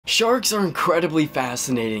Sharks are incredibly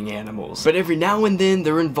fascinating animals, but every now and then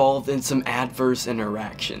they're involved in some adverse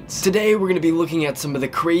interactions. Today we're going to be looking at some of the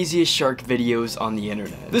craziest shark videos on the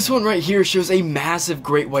internet. This one right here shows a massive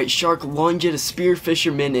great white shark lunge at a spear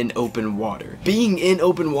fisherman in open water. Being in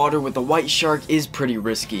open water with a white shark is pretty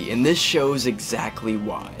risky, and this shows exactly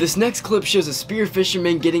why. This next clip shows a spear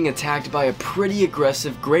fisherman getting attacked by a pretty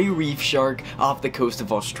aggressive gray reef shark off the coast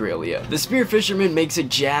of Australia. The spear fisherman makes a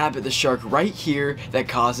jab at the shark right here that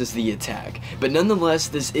causes the attack, but nonetheless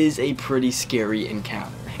this is a pretty scary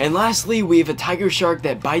encounter. And lastly, we have a tiger shark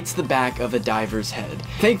that bites the back of a diver's head.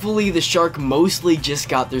 Thankfully, the shark mostly just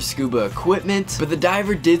got their scuba equipment, but the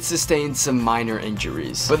diver did sustain some minor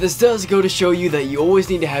injuries. But this does go to show you that you always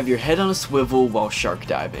need to have your head on a swivel while shark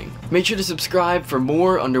diving. Make sure to subscribe for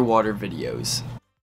more underwater videos.